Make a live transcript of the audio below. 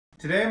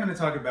Today I'm going to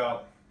talk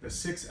about the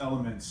 6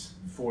 elements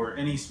for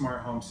any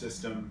smart home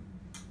system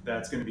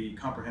that's going to be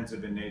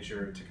comprehensive in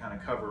nature to kind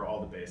of cover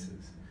all the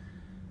bases.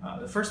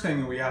 The first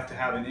thing that we have to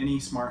have in any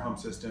smart home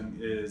system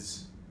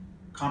is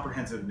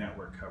comprehensive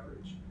network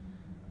coverage.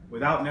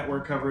 Without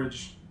network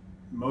coverage,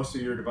 most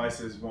of your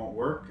devices won't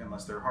work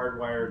unless they're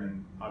hardwired,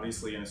 and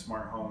obviously in a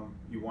smart home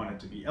you want it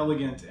to be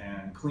elegant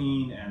and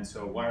clean, and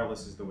so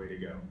wireless is the way to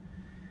go.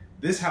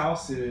 This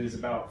house is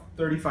about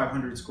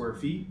 3,500 square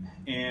feet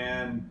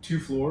and 2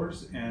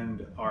 floors,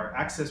 and our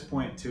access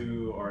point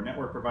to our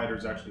network provider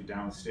is actually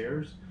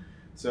downstairs.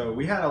 So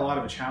we had a lot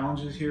of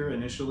challenges here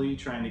initially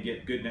trying to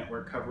get good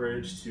network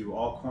coverage to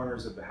all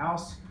corners of the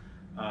house,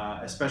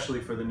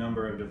 especially for the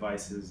number of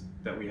devices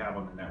that we have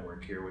on the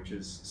network here, which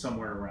is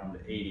somewhere around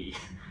 80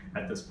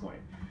 at this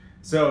point.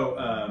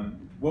 So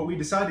what we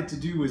decided to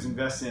do was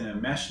invest in a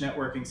mesh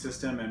networking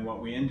system, and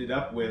what we ended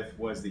up with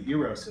was the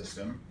Eero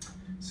system.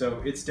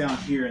 So it's down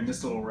here in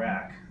this little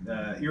rack.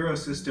 The Eero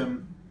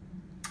system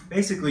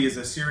basically is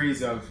a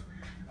series of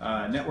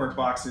network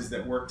boxes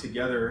that work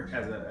together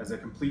as a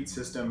complete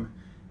system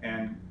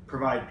and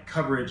provide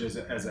coverage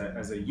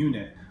as a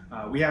unit.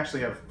 We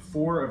actually have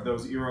 4 of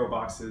those Eero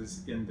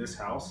boxes in this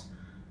house.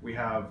 We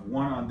have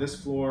 1 on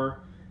this floor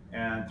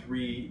and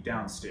 3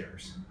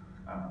 downstairs.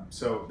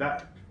 So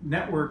that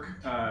network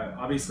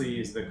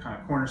obviously is the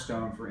kind of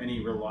cornerstone for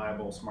any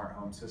reliable smart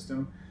home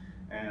system,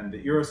 and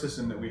the Eero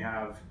system that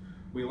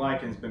we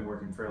like and has been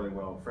working fairly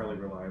well, fairly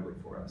reliably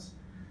for us.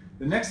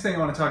 The next thing I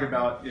want to talk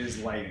about is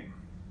lighting.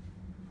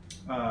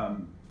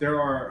 There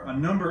are a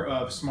number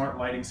of smart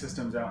lighting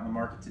systems out in the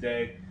market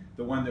today.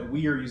 The one that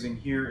we are using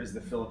here is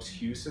the Philips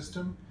Hue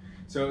system.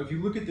 So if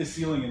you look at the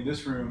ceiling in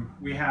this room,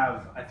 we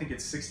have, I think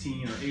it's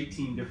 16 or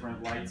 18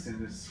 different lights in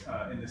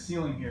the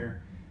ceiling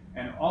here,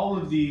 and all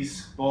of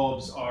these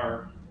bulbs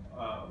are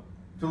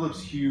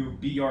Philips Hue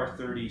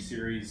BR30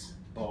 series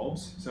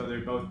bulbs. So they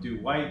both do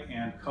white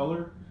and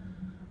color.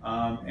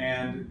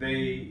 And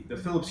the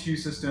Philips Hue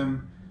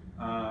system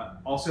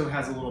also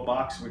has a little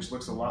box which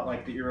looks a lot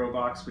like the Eero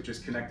box, which is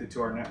connected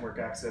to our network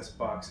access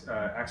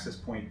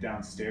point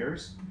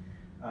downstairs.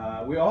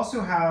 We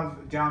also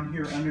have down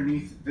here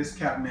underneath this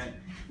cabinet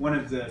one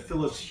of the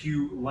Philips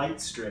Hue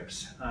light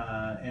strips,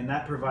 and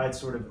that provides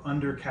sort of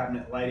under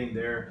cabinet lighting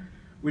there,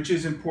 which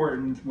is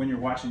important when you're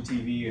watching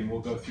TV, and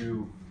we'll go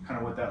through kind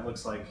of what that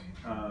looks like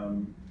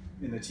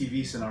in the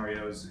TV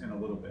scenarios in a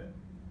little bit.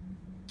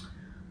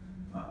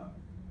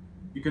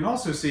 You can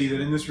also see that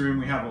in this room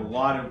we have a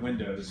lot of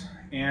windows,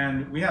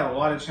 and we had a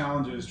lot of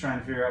challenges trying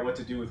to figure out what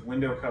to do with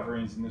window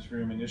coverings in this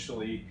room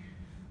initially.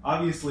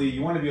 Obviously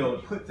you want to be able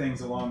to put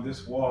things along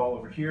this wall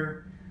over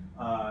here,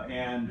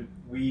 and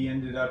we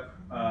ended up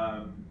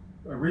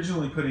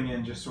originally putting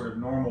in just sort of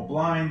normal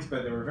blinds,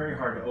 but they were very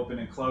hard to open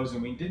and close,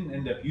 and we didn't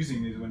end up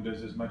using these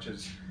windows as much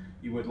as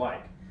you would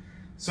like.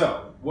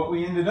 So what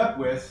we ended up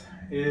with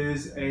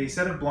is a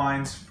set of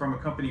blinds from a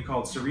company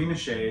called Serena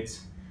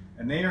Shades,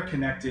 and they are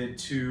connected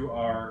to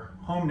our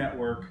home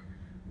network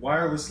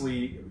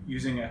wirelessly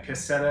using a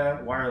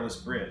Cassetta wireless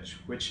bridge,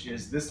 which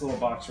is this little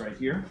box right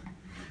here.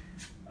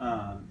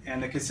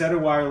 And the Cassetta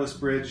wireless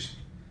bridge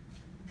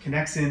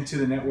connects into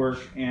the network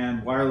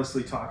and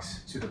wirelessly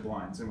talks to the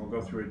blinds, and we'll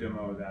go through a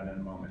demo of that in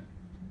a moment.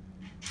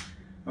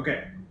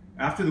 Okay,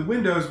 after the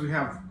windows we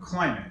have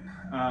climate.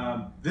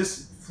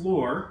 This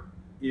floor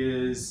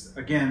is,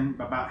 again,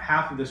 about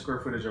half of the square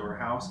footage of our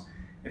house.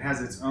 It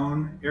has its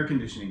own air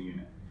conditioning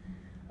unit.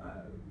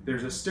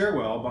 There's a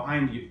stairwell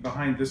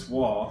behind this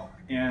wall,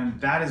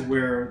 and that is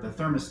where the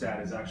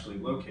thermostat is actually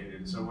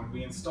located. So when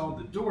we installed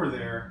the door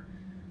there,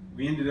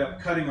 we ended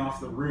up cutting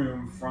off the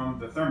room from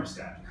the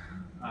thermostat,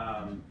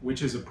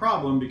 which is a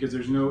problem because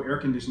there's no air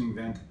conditioning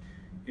vent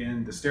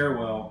in the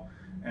stairwell,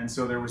 and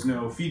so there was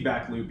no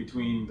feedback loop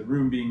between the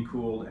room being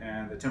cooled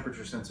and the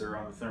temperature sensor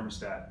on the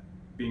thermostat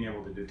being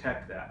able to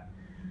detect that.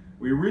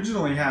 We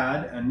originally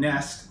had a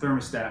Nest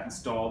thermostat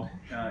installed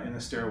in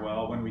the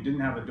stairwell when we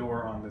didn't have a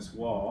door on this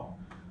wall,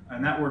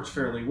 and that works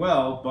fairly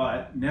well,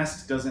 but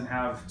Nest doesn't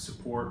have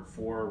support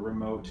for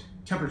remote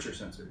temperature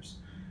sensors.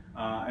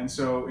 And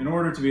so in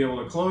order to be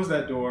able to close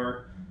that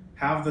door,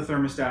 have the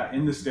thermostat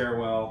in the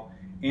stairwell,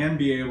 and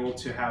be able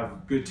to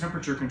have good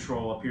temperature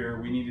control up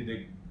here, we needed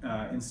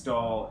to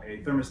install a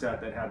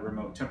thermostat that had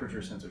remote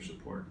temperature sensor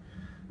support.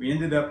 We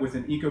ended up with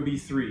an Ecobee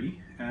 3,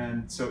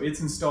 and so it's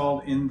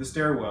installed in the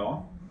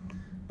stairwell,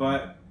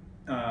 but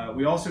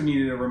we also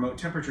needed a remote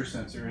temperature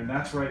sensor, and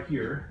that's right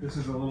here. This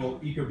is a little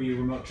Ecobee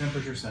remote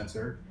temperature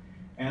sensor,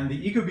 and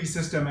the Ecobee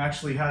system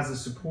actually has the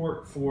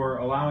support for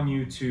allowing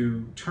you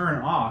to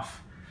turn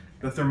off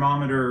the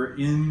thermometer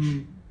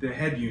in the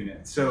head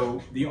unit.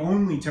 So the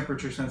only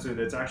temperature sensor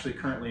that's actually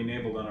currently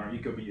enabled on our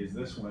Ecobee is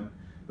this one.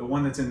 The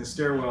one that's in the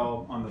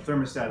stairwell on the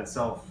thermostat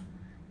itself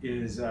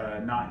is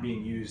not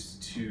being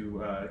used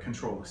to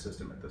control the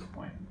system at this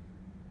point.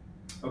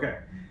 Okay.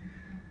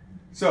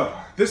 So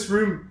this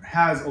room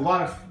has a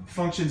lot of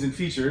functions and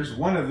features.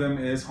 One of them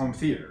is home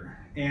theater.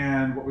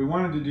 And what we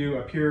wanted to do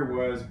up here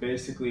was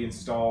basically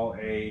install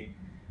a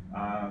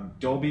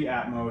Dolby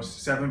Atmos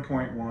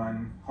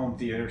 7.1 home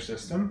theater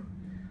system.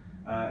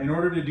 In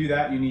order to do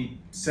that, you need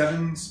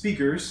 7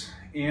 speakers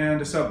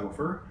and a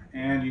subwoofer,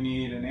 and you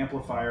need an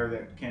amplifier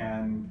that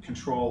can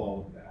control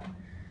all of that.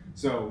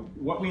 So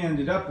what we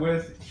ended up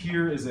with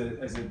here is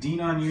a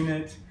Denon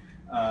unit.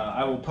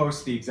 I will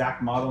post the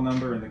exact model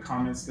number in the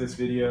comments to this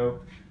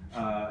video.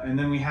 And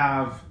then we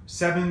have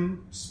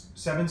seven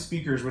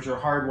speakers which are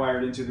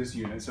hardwired into this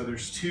unit. So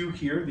there's 2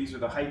 here. These are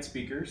the height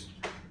speakers.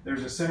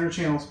 There's a center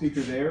channel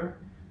speaker there.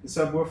 The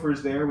subwoofer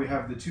is there. We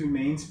have the 2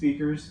 main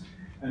speakers.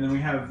 And then we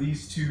have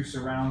these 2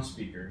 surround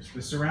speakers.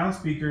 The surround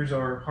speakers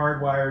are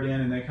hardwired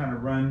in, and they kind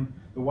of run,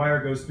 the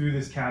wire goes through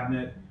this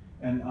cabinet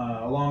and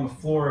along the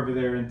floor over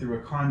there and through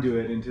a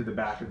conduit into the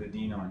back of the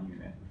Denon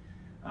unit.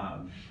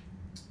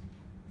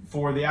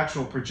 For the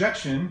actual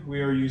projection,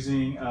 we are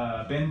using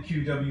a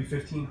BenQ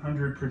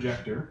W1500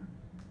 projector.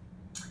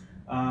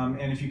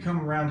 And if you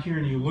come around here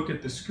and you look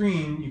at the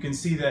screen, you can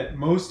see that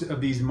most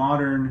of these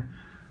modern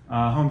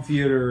home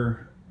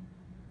theater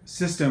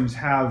systems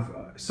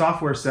have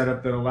software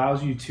setup that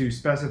allows you to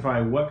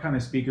specify what kind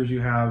of speakers you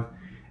have,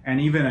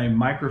 and even a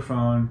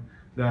microphone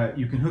that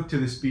you can hook to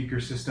the speaker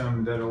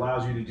system that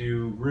allows you to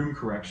do room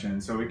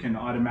correction, so it can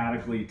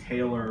automatically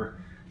tailor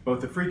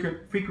both the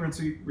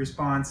frequency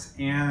response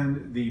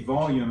and the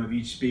volume of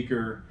each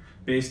speaker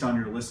based on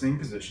your listening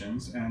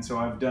positions. And so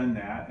I've done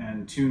that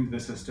and tuned the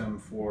system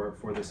for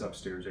this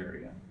upstairs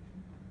area.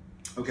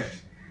 Okay,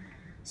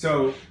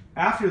 so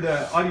after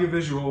the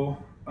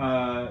audiovisual,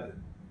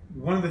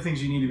 one of the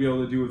things you need to be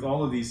able to do with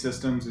all of these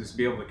systems is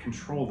be able to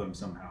control them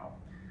somehow.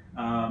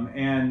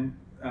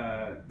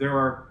 There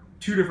are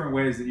 2 different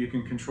ways that you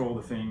can control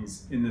the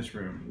things in this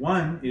room.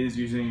 One is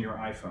using your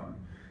iPhone.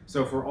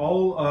 So for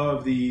all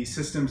of the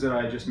systems that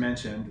I just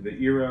mentioned, the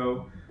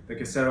Eero, the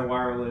Cassetta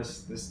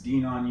Wireless, this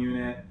Denon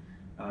unit,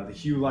 the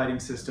Hue lighting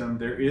system,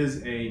 there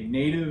is a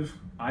native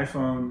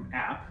iPhone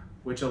app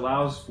which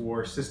allows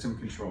for system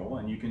control,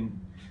 and you can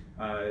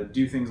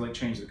do things like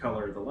change the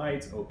color of the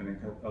lights, open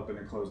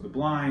and close the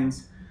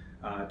blinds,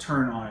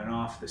 turn on and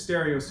off the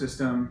stereo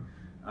system,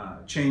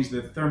 change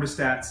the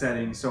thermostat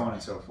settings, so on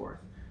and so forth.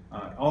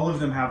 All of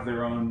them have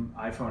their own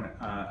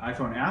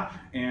iPhone app,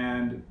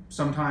 and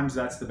sometimes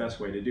that's the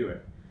best way to do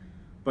it.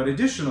 But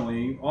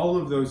additionally, all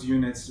of those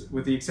units,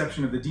 with the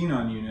exception of the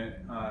Denon unit,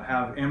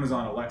 have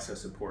Amazon Alexa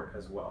support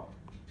as well.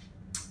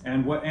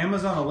 And what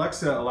Amazon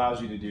Alexa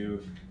allows you to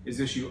do is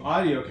issue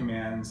audio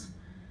commands.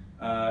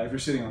 If you're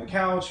sitting on the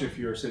couch, if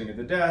you're sitting at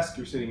the desk,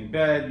 you're sitting in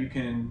bed, you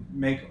can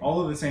make all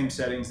of the same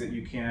settings that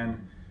you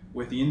can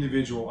with the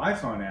individual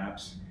iPhone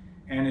apps.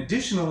 And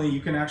additionally, you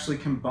can actually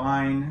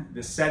combine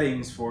the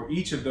settings for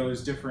each of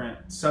those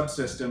different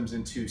subsystems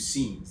into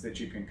scenes that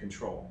you can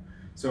control.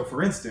 So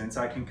for instance,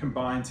 I can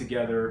combine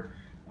together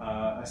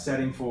a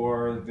setting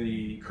for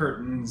the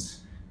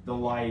curtains, the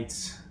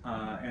lights,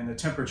 and the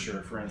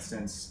temperature, for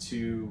instance,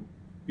 to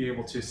be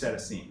able to set a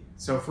scene.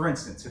 So for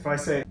instance, if I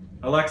say,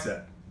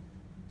 Alexa,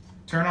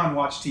 turn on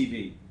Watch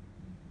TV.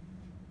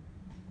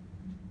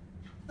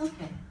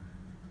 Okay.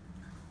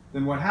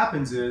 Then what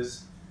happens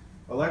is,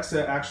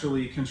 Alexa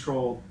actually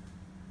controlled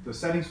the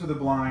settings for the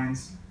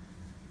blinds,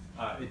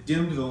 it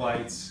dimmed the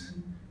lights,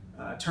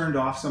 turned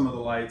off some of the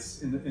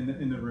lights in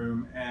the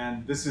room,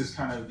 and this is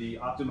kind of the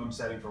optimum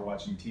setting for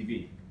watching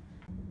TV.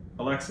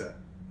 Alexa,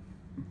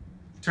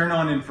 turn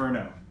on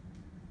Inferno.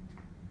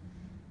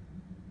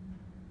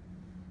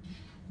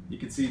 You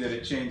can see that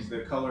it changed the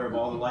color of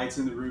all the lights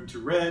in the room to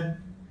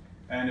red,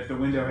 and if the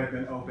window had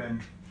been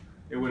open,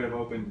 it would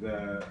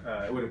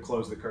have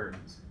closed the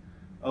curtains.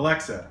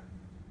 Alexa,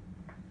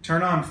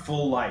 turn on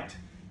full light.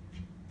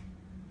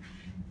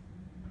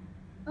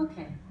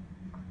 Okay.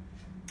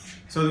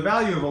 So the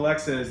value of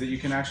Alexa is that you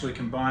can actually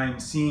combine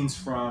scenes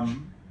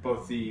from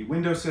both the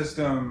window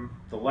system,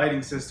 the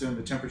lighting system,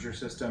 the temperature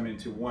system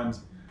into one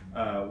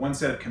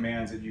set of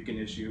commands that you can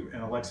issue,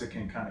 and Alexa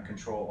can kind of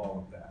control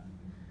all of that.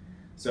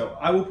 So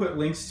I will put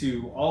links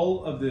to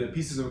all of the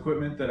pieces of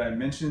equipment that I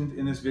mentioned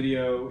in this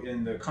video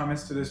in the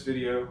comments to this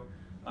video.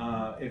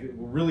 It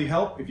will really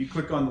help if you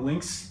click on the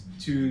links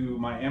to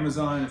my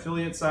Amazon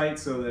affiliate site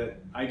so that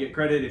I get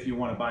credit if you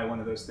want to buy one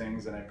of those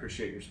things, and I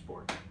appreciate your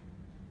support.